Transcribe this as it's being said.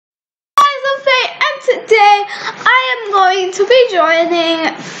today I am going to be joining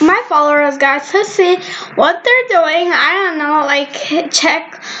my followers, guys, to see what they're doing. I don't know, like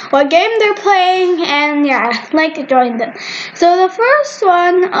check what game they're playing, and yeah, like join them. So the first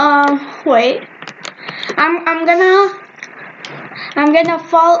one, wait, I'm gonna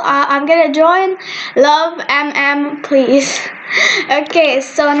join Love MM, please. Okay,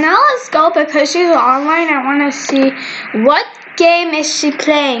 so now let's go because she's online. I wanna see what game is she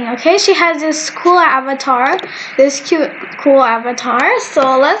playing. Okay, she has this cool avatar, this cool avatar.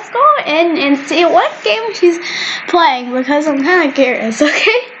 So let's go in and see what game she's playing because I'm kind of curious.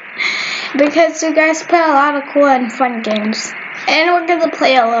 Okay, because you guys play a lot of cool and fun games. And we're gonna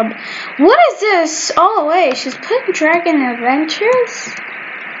play a little bit. What is this? Oh wait, she's playing Dragon Adventures?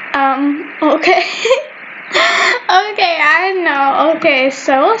 Okay. Okay, I know. Okay,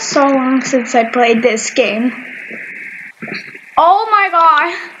 so long since I played this game. Oh my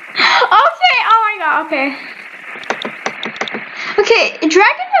god. Okay, oh my god, okay. Okay,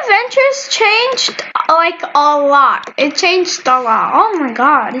 Dragon Adventures changed like a lot. It changed a lot. Oh my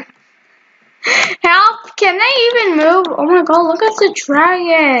god. Help! Can I even move? Oh my god, look at the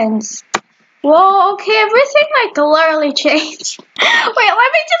dragons. Whoa, okay, everything like literally changed. Wait,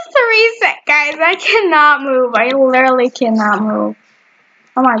 let me just reset, guys. I cannot move. I literally cannot move.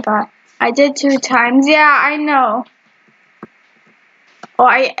 Oh my god. I did 2 times. Yeah, I know. Oh,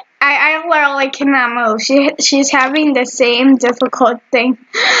 I literally cannot move. She's having the same difficult thing.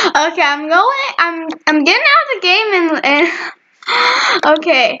 Okay, I'm getting out of the game and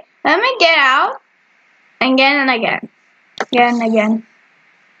okay. Let me get out. Again and again. Again and again.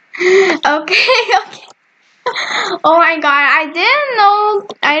 Okay. Oh my god, I didn't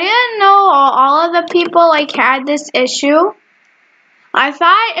know all of the people like had this issue. I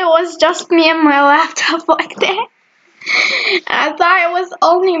thought it was just me and my laptop like that. I thought it was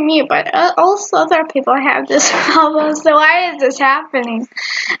only me, but also other people have this problem. So why is this happening?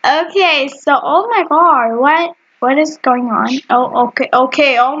 Okay, so oh my god, what is going on? Oh,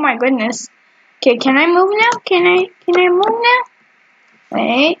 okay, oh my goodness. Okay, can I move now? Can I move now?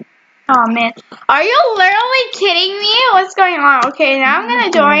 Wait. Oh man. Are you literally kidding me? What's going on? Okay, now I'm gonna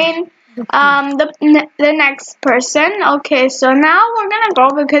join the next person. Okay, so now we're gonna go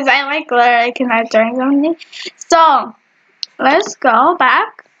because I like literally cannot join something. So let's go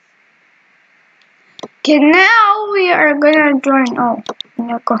back. Okay, now we are gonna join. Oh,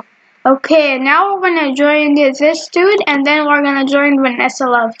 go. Okay, now we're gonna join this dude, and then we're gonna join Vanessa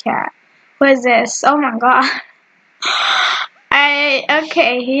Lovecat. What is this? Oh my god.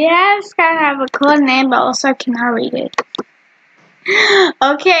 Okay, he has kind of a cool name, but also I cannot read it.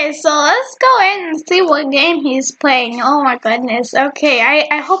 Okay, so let's go in and see what game he's playing. Oh my goodness. Okay,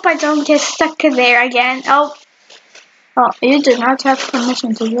 I hope I don't get stuck there again. Oh, you do not have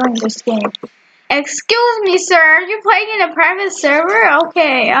permission to join this game. Excuse me, sir. Are you playing in a private server?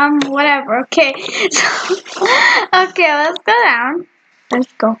 Okay, whatever. Okay, so, okay, let's go down.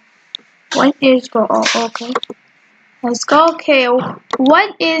 Let's go. What is go? Oh, okay. Let's go. Okay,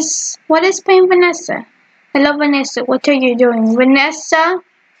 what is playing Vanessa? Hello, Vanessa. What are you doing? Vanessa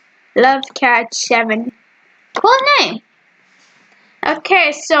Lovecat 7. Cool name.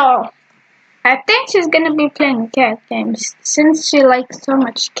 Okay, so I think she's gonna be playing cat games since she likes so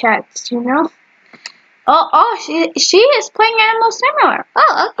much cats, you know. Oh, she is playing Animal Similar.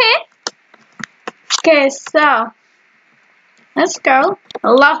 Oh, okay. Okay, so let's go.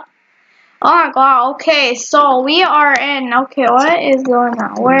 Hello. Oh my god, okay, so we are in. Okay, what is going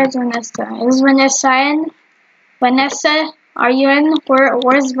on? Where is Vanessa? Is Vanessa in? Vanessa, are you in?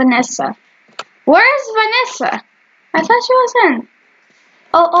 Where's Vanessa? Where's Vanessa? I thought she was in.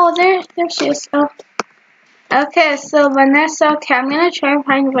 Oh, there she is. Oh. Okay, so Vanessa, okay, I'm gonna try and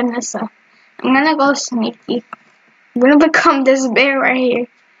find Vanessa. I'm gonna go sneaky. I'm gonna become this bear right here.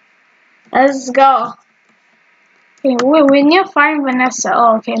 Let's go. Okay, we need to find Vanessa.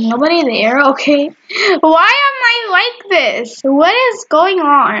 Oh, okay, nobody there. Okay, why am I like this? What is going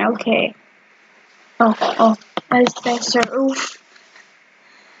on? Okay. Oh, that's her. Oof.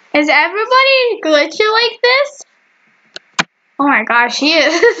 Is everybody glitchy like this? Oh my gosh, she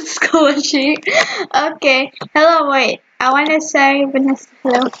is glitchy. Okay. Hello, wait. I want to say Vanessa.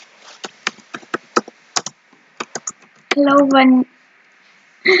 Hello. Hello,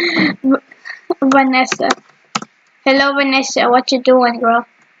 Vanessa. Hello, Vanessa. What you doing, girl?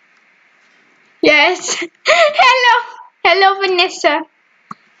 Yes. Hello, Vanessa.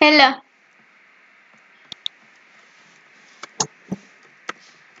 Hello.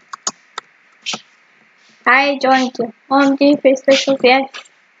 I joined you. OMG, face special, yes.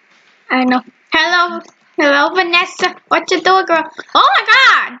 I know. Hello, Vanessa. What you doing, girl? Oh my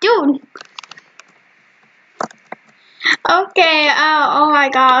god, dude. Okay, oh my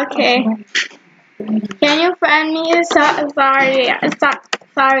god, okay. Can you friend me? Sorry,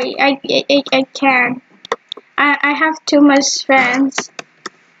 I can't. I have too much friends.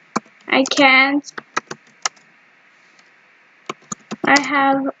 I can't. I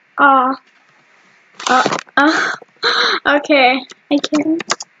have, okay, I can't.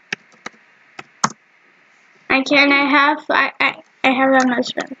 I have that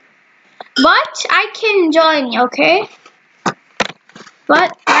much friends. But I can join you, okay?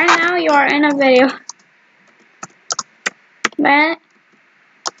 But right now you are in a video. But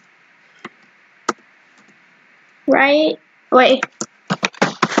right, wait.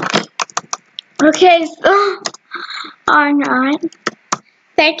 Okay, so alright.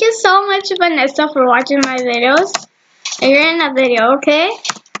 Thank you so much, Vanessa, for watching my videos. You're in a video, okay?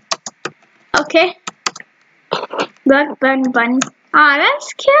 Okay. Black bun. Ah,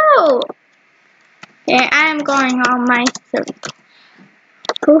 that's cute. Okay, I am going on my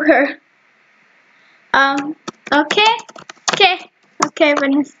cooler. Okay,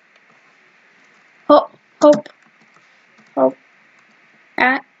 Vanessa. Hope.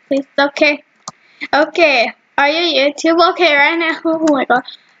 Please, okay. Are you YouTube? Okay, right now. Oh my god.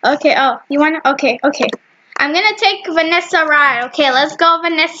 Okay, you wanna? Okay. I'm gonna take Vanessa ride. Okay, let's go,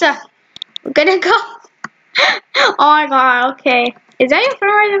 Vanessa. We're gonna go. Oh my god, okay. Is that your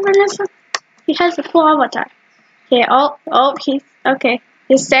favorite, Vanessa? He has a cool avatar. Okay, he's, okay.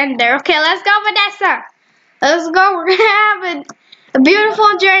 He's standing there. Okay, let's go, Vanessa. Let's go. We're gonna have a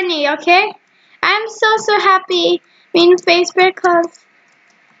beautiful journey, okay? I'm so happy being Facebook because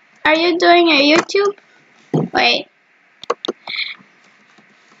are you doing a YouTube? Wait.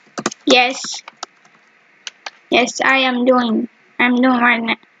 Yes, I am doing. I'm doing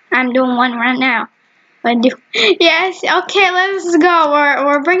one right now. Yes, okay, let's go.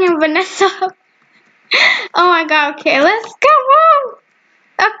 We're bringing Vanessa up. Oh my god, okay, let's go.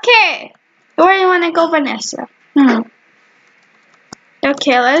 Okay. Where do you want to go, Vanessa?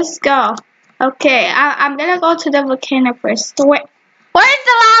 Okay, let's go. Okay, I'm gonna go to the volcano first. Where's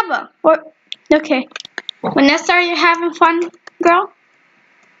the lava? Okay. Vanessa, are you having fun, girl?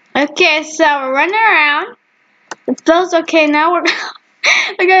 Okay, so we're running around. It feels okay now. We're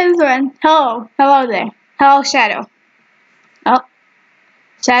gonna run. Hello there. Hello, Shadow. Oh,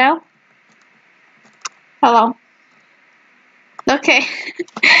 Shadow. Hello. Okay.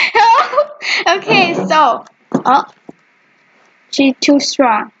 Hello. Okay, so she's too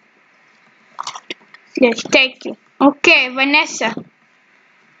strong. Yes, thank you. Okay, Vanessa.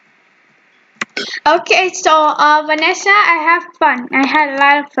 Okay, so Vanessa, I have fun. I had a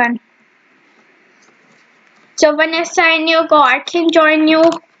lot of fun. So Vanessa, and you go. I can join you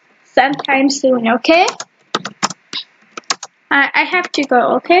sometime soon, okay? I have to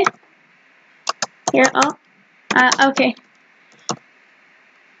go, okay? Here, okay.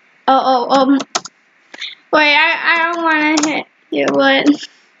 Wait, I don't want to hit you, but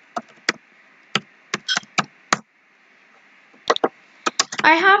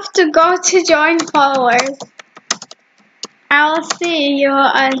I have to go to join followers. I'll see you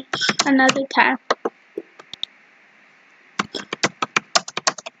another time.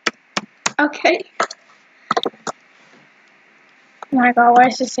 Okay. Oh my god, what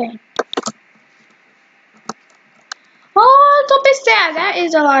is she saying? Oh, don't be sad. That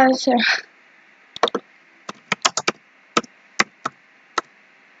is a lot of shit.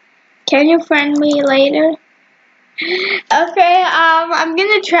 Can you friend me later? Okay, I'm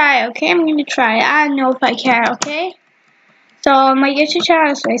gonna try, okay? I'm gonna try. I don't know if I can, okay? So, my YouTube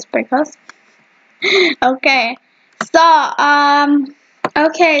channel is Facebook. Okay. So,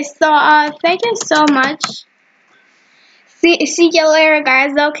 thank you so much. See you later,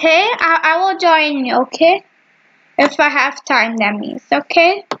 guys, okay? I will join you, okay? If I have time, that means,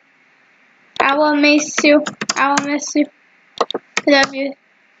 okay? I will miss you. Love you.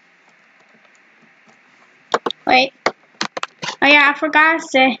 Wait. Oh yeah, I forgot to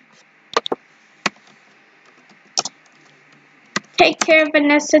say. Take care,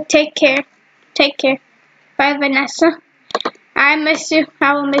 Vanessa. Take care. Bye, Vanessa. I miss you.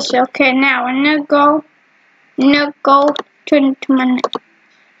 I will miss you. Okay, now I'm gonna go to my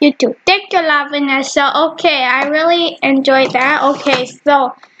YouTube. Thank you, love, Vanessa. Okay, I really enjoyed that. Okay,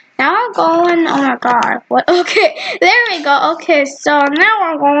 so now I'm going. Oh my god. What? Okay, there we go. Okay, so now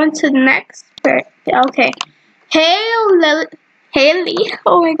we're going to the next part. Okay. Haley.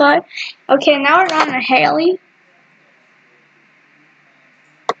 Oh my god. Okay, now we're on to Haley.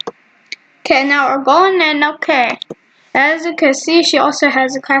 Okay, now we're going in. Okay. As you can see, she also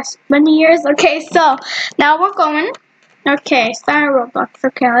has a class many years. Okay, so now we're going. Okay, start Roblox.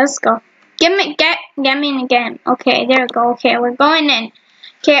 Okay, let's go. Get Get me in the game. Okay, there we go. Okay, we're going in.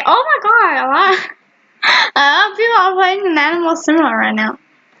 Okay, oh my god, a lot of people are playing an Animal Similar right now.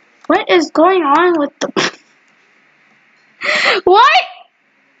 What is going on with the... What?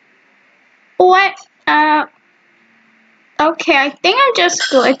 What? Okay, I think I just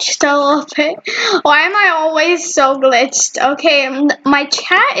glitched a little bit. Why am I always so glitched? Okay, my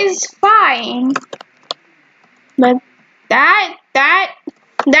chat is fine. But that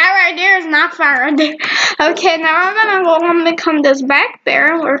right there is not fine right there. Okay, now I'm gonna go and become this back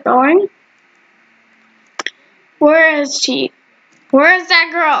bear. We're going. Where is she? Where is that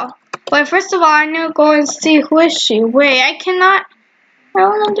girl? Wait, first of all, I need to go and see who is she. Wait, I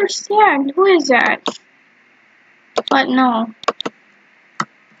don't understand. Who is that? But no.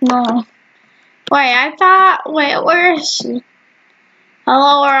 No. Wait, where is she?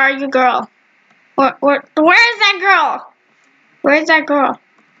 Hello, where are you, girl? Where is that girl? Where is that girl?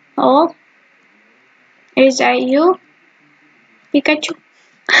 Oh? Is that you? Pikachu?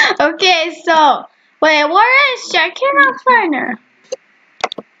 Okay, so, wait, where is she? I cannot find her.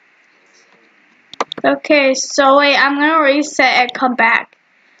 Okay, so wait, I'm gonna reset and come back.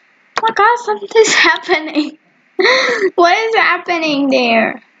 Oh my god, something's happening. What is happening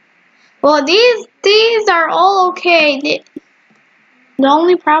there? Well, these are all okay. The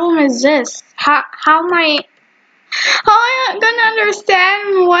only problem is this. How am I gonna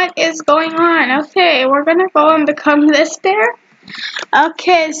understand what is going on? Okay, we're gonna go and become this bear.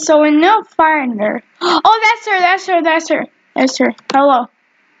 Okay, so we now find her. Oh, that's her. Hello.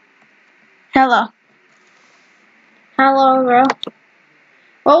 Hello, girl.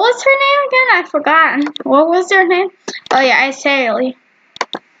 What was her name again? I forgot. What was her name? Oh yeah, it's Haley.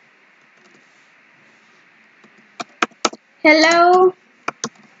 Hello.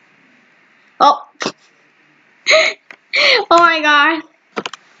 Oh. Oh my god.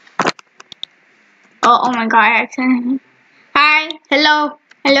 Oh my god, accidentally. Hi. Hello,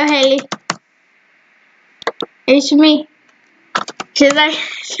 Haley. It's me. She's like,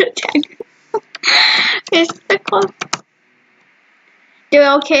 it's the close. Dude,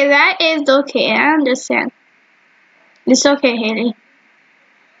 okay, that is okay. I understand. It's okay, Haley.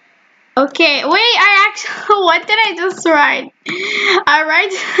 Okay, wait, I actually, what did I just write? I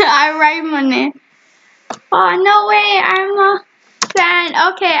write my name. Oh, no way, I'm a fan.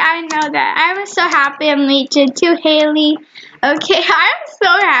 Okay, I know that. I'm so happy to meet you too, Haley. Okay, I'm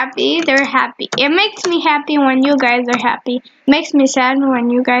so happy. They're happy. It makes me happy when you guys are happy. It makes me sad when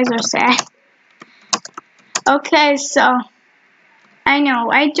you guys are sad. Okay, so, I know,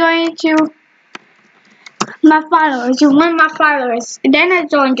 I joined you. My followers, you want my followers. Then I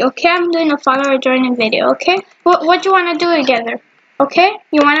joined you, okay? I'm doing a follower joining video, okay? What do you want to do together? Okay?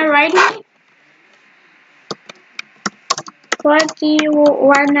 You want to write me? What do you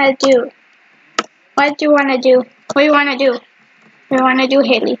want to do? What do you want to do? What do you want to do? What do you want to do,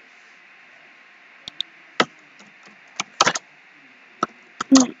 Haley?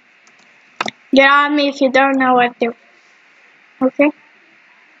 Get on me if you don't know what to do. Okay?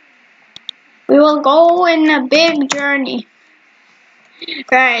 We will go in a big journey.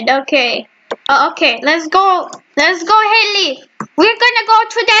 Right, okay. Okay, let's go. Let's go, Haley. We're gonna go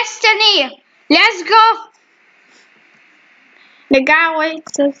to destiny. Let's go. The guy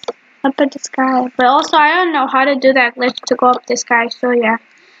waits us up at the sky. But also, I don't know how to do that glitch to go up the sky, so yeah.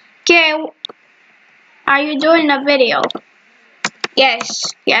 Okay, are you doing a video?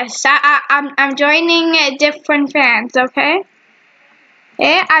 Yes. I'm joining different fans, okay?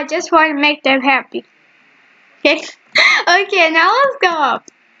 Yeah, I just want to make them happy. Okay. Okay, now let's go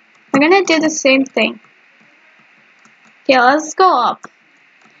up. We're gonna do the same thing. Okay, let's go up.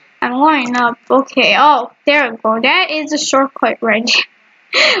 I'm going up. Okay, oh, there we go. That is a shortcut right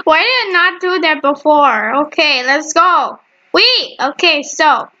there. Why did I not do that before? Okay, let's go. Okay,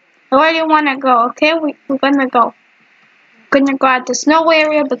 so, where do you want to go? Okay, we're gonna go. We're gonna go out the snow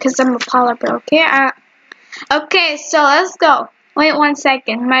area because I'm a polar bear, okay? Okay, so let's go. Wait 1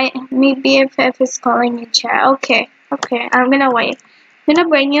 second. Me BFF is calling in chat. Okay, I'm gonna wait. I'm gonna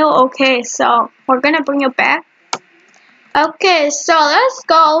bring you. Okay, so we're gonna bring you back. Okay, so let's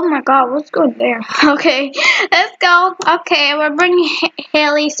go. Oh my god, let's go there. Okay, let's go. Okay, we're bringing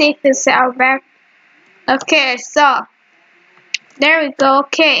Haley safe and sound back. Okay, so there we go.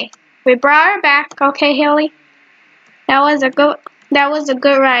 Okay, we brought her back. Okay, Haley, that was a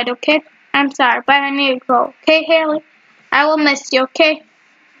good ride. Okay, I'm sorry, but I need to go. Okay, Haley, I will miss you. Okay,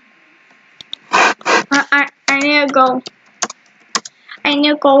 I need to go. I need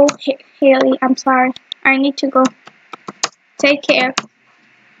to go, Haley. I'm sorry. I need to go. Take care.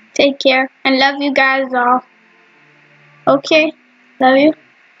 Take care. I love you guys all. Okay? Love you.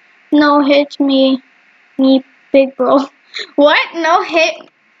 No hit me big bro. What? No hit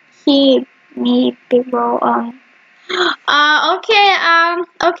me big bro.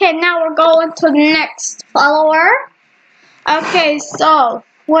 Okay, now we're going to the next follower. Okay, so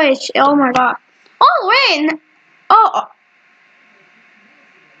which? Oh my god. Oh wait. Oh,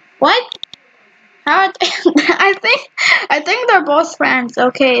 what? How? I think they're both friends.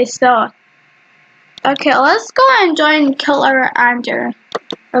 Okay, so okay, let's go and join Killer Andrew.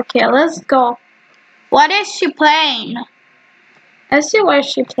 Okay, let's go. What is she playing? Let's see what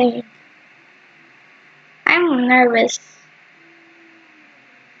she playing. I'm nervous.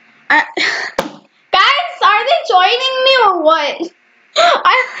 Guys, are they joining me or what?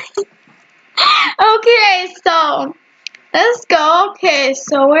 Okay, so let's go. Okay,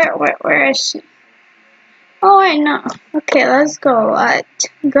 so where is she? Oh wait, no. Okay, let's go.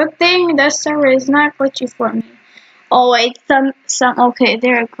 Good thing the server is not glitchy for me. Oh wait, some. Okay,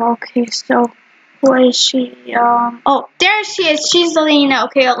 there we go. Okay, so where is she? Oh, there she is. She's Lena.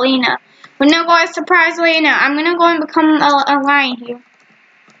 Okay, Lena. We're gonna go and surprise Lena. I'm gonna go and become a lion here.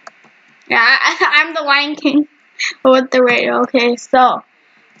 Yeah, I'm the Lion King with the radio. Okay, so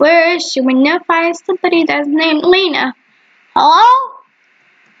where is she? We need to find somebody that's named Lena. Hello?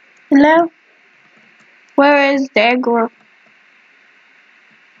 Hello? Where is their group?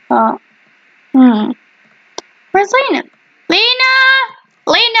 Where's Lena? Lena!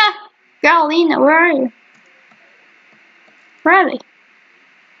 Lena! Girl, Lena, where are you? Where are they?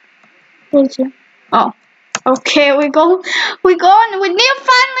 Where's you? Oh. Okay, we go. We need to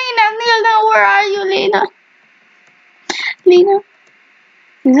find Lena. Lena, where are you, Lena? Lena?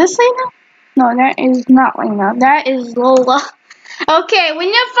 Is this Lena? No, that is not Lena. That is Lola. Okay, we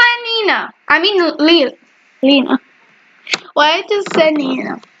need to find Lena. I mean, Lena. Why did you say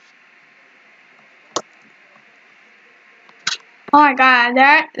Lena? Oh my god,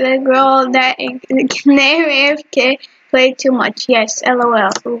 the girl that named AFK played too much. Yes, LOL.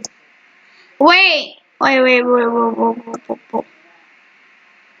 Ooh. Wait. Okay,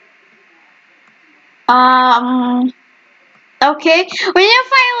 we need to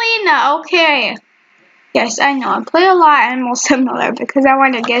find Lena. Okay. Yes, I know. I play a lot of Animal Similar because I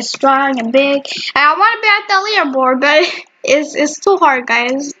want to get strong and big. And I want to be at the leaderboard, but it's too hard,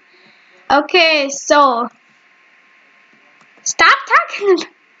 guys. Okay, so stop talking.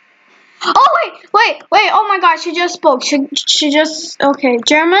 Oh wait! Oh my God, she just spoke. She just okay.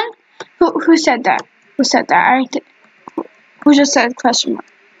 German? Who said that? Who said that? Who just said question mark?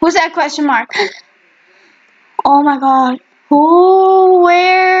 Who said question mark? Oh my God. Who?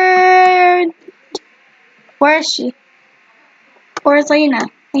 Where is she? Where's Lena?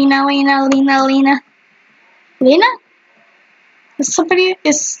 Lena? Is somebody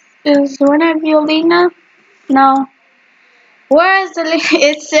is one of you Lena? No. Where is the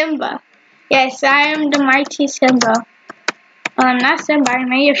it's Simba. Yes, I am the mighty Simba. I'm not Simba, I'm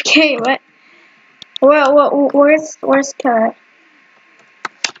AFK. Where's Killer?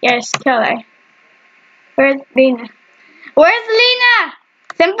 Yes, Killer. Where's Lena? Where's Lena?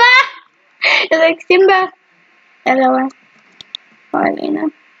 Simba? It's like Simba. Hello. Or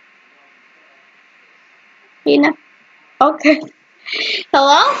Lena. Lena. Okay.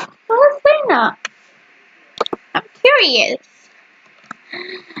 Hello? Where's Lena? I'm curious.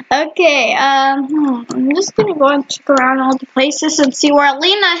 Okay, I'm just gonna go and check around all the places and see where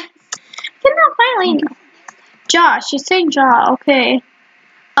Lena. I cannot find Lena. Josh, she's saying Josh. Okay.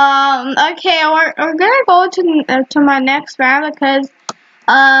 Okay, we're gonna go to my next round because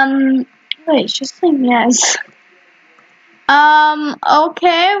wait, she's saying yes.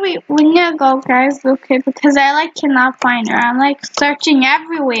 Okay, we need to go, guys. Okay, because I cannot find her. I'm searching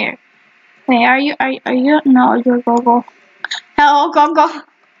everywhere. Wait, are you? No, you're Go. Hello, Go.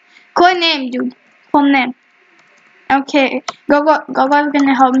 Cool name, dude. Cool name. Okay, Gogo's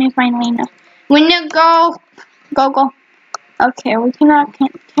gonna help me find Lena. We need to go. Okay, we cannot. Can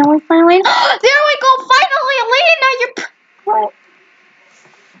we find Lena? There we go. Finally, Lena. What?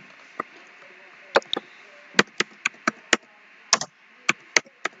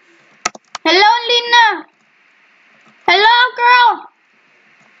 Hello, Lena. Hello, girl.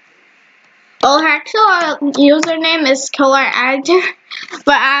 Well, her actual username is Killer Adder,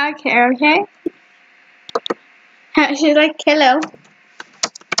 but I don't care. Okay. She's like, hello.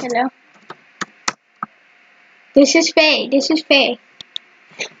 This is Faye.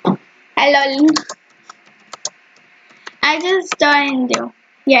 Hello. I just joined you.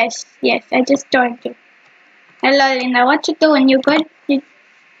 Yes, I just joined you. Hello, Lena. What you doing? You good? You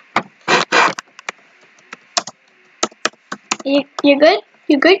good?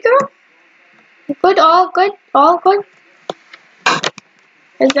 You good, girl? You good? All good?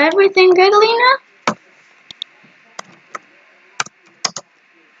 Is everything good, Lena?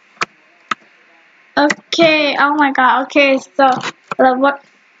 Okay, oh my god, okay, so, what?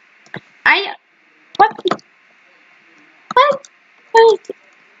 What? What is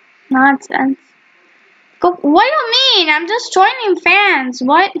nonsense? What do you mean? I'm just joining fans,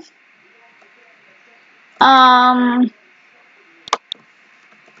 what?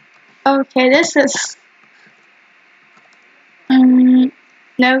 Okay, this is, okay,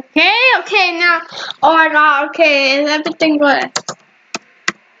 now, oh my god, okay, is everything good?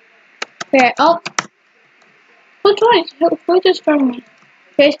 Okay, oh, who joined? Who just joined me?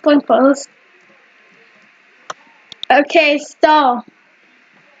 Facebook post. Okay, so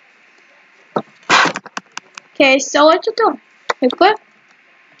what you doing? You good?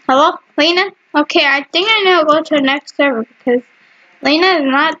 Hello, Lena? Okay, I think I need to go to the next server because Lena is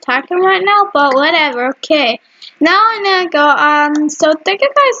not talking right now, but whatever, okay. Now I'm gonna go, so thank you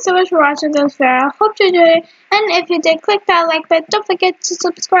guys so much for watching this video. I hope you enjoyed it, and if you did, click that like button. Don't forget to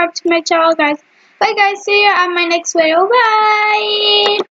subscribe to my channel, guys. Bye guys, see you on my next video, bye!